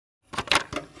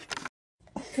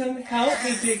Come help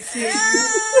me, big savior.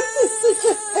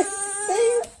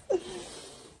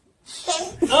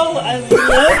 Oh, I love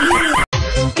you.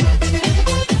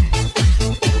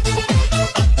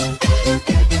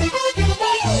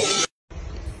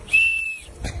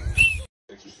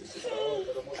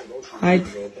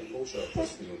 Ajde.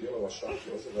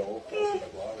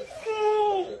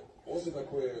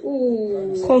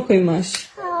 Koliko imaš?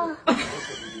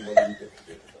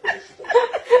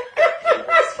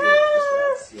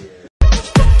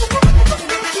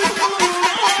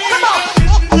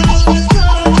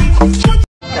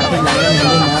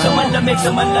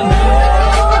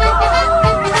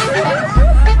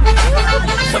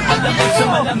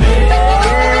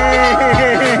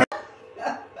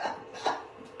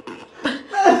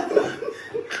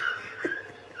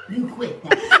 You quit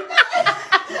that.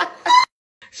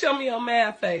 Show me your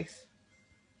mad face.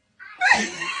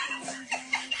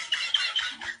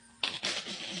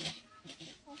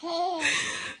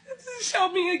 Show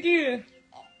me again.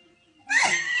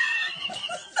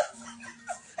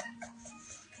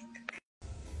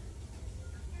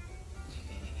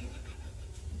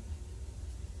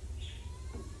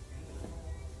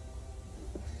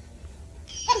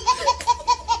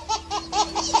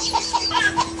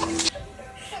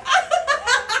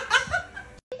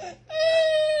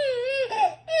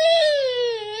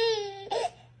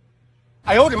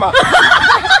 I owed him up.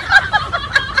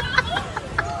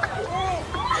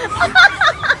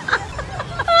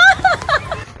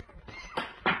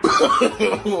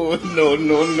 Oh, no,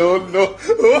 no, no, no.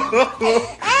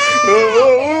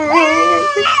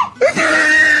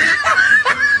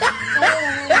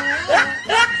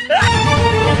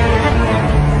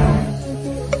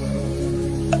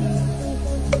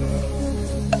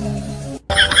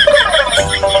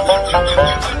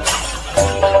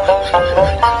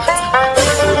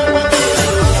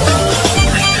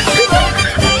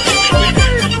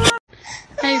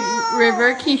 Hey,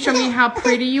 River, can you show me how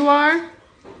pretty you are?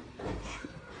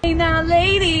 Hey now,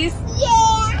 ladies.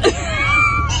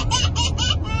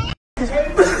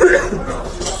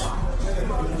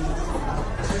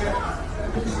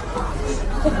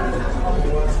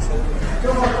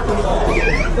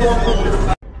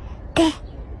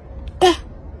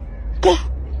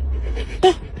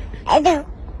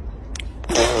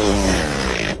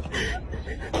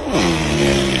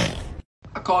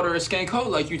 I called her a skank hoe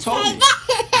like you told me.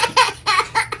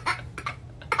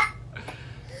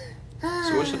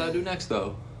 So what should I do next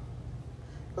though?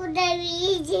 Put that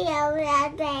ET over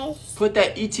that place. Put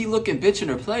that ET looking bitch in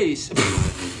her place?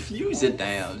 Use it,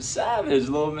 damn savage,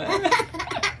 little man.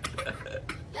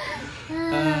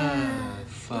 Ah,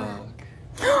 fuck.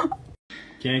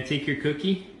 Can I take your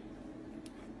cookie?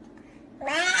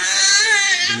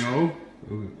 No?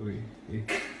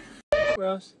 Where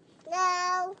else?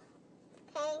 No,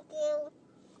 thank you.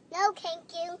 No,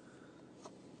 thank you.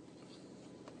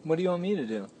 What do you want me to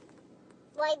do?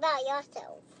 What about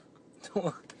yourself?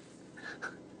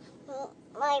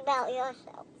 What about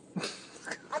yourself?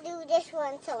 I'll do this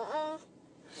one, so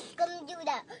gonna do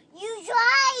that. You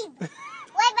drive!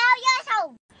 What about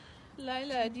yourself?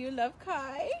 Lila, do you love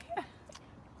Kai?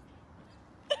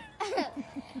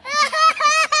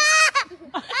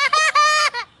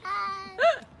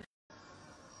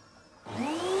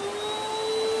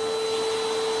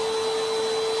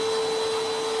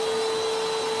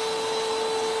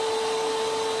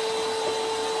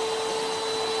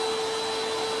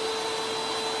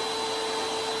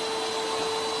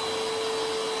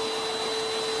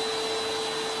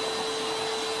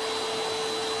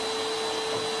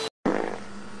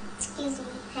 Excuse me,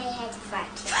 I had to fart.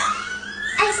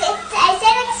 I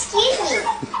said excuse me.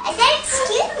 I said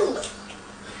excuse me.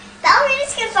 The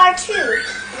elevator's gonna fart too.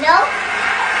 No?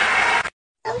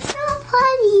 I'm so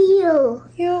proud of you.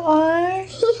 You are?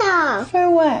 Yeah. For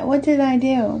what? What did I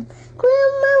do?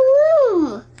 Clean my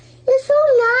room. You're so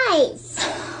nice.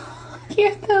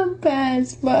 You're the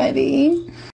best, buddy.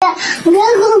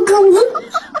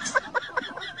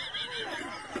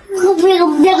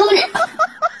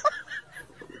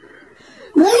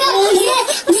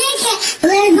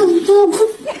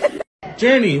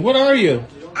 Journey, what are you?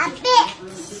 A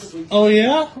bitch. Oh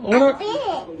yeah? What A are,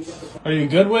 bitch. are you a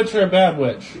good witch or a bad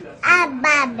witch? A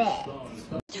baby.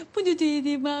 Bu ne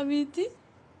dedi Mehmet'i?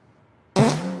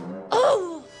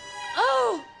 Oh!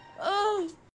 Oh! Oh!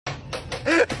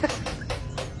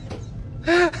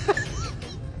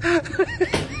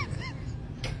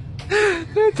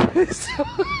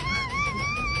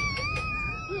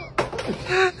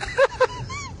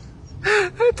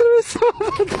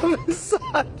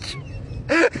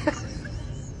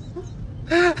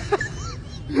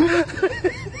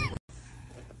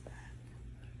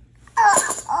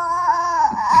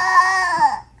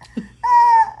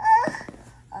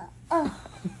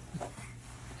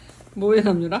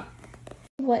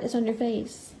 What is on your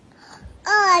face?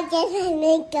 Oh, I did my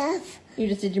makeup. You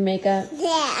just did your makeup?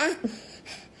 Yeah.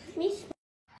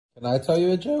 Can I tell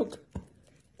you a joke?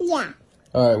 Yeah.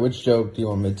 Alright, which joke do you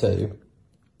want me to tell you?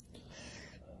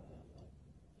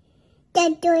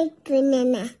 The door's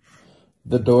banana.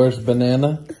 The door's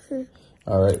banana?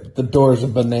 Alright, the door's a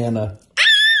banana.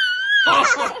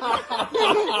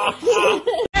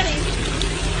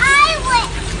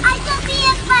 I could be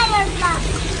a butterfly.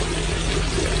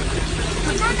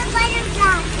 I'm not a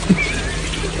butterfly.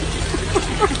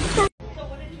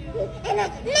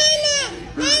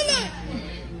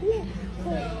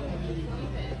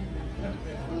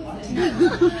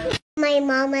 My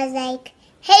mom was like,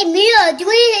 "Hey Mia, do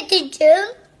we hit the gym?"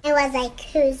 I was like,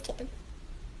 "Who's gym?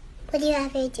 What do you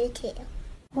have to do too?"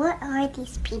 What are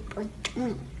these people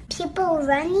doing? People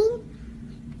running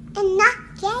and not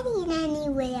getting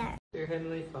anywhere. Dear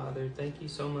Heavenly Father, thank you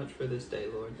so much for this day,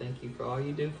 Lord. Thank you for all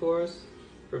you do for us,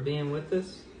 for being with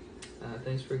us.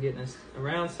 Thanks for getting us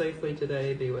around safely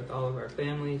today. Be with all of our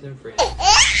families and friends.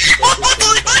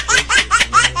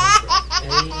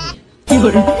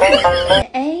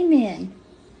 Amen.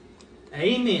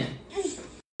 Amen.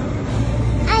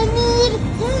 I need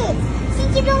kids.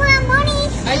 Since you don't have money,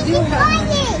 I do have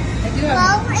money. I do have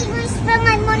Well, are you going to spend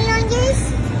my money on this?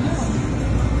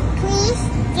 Please,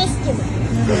 just do it.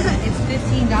 It's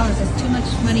 $15. That's too much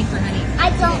money for honey. I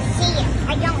don't see it.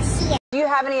 I don't see it. Do you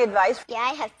have any advice? Yeah,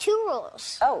 I have 2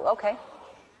 rules. Oh, okay.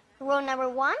 Rule number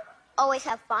 1, always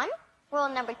have fun. Rule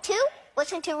number 2,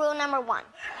 listen to rule number 1.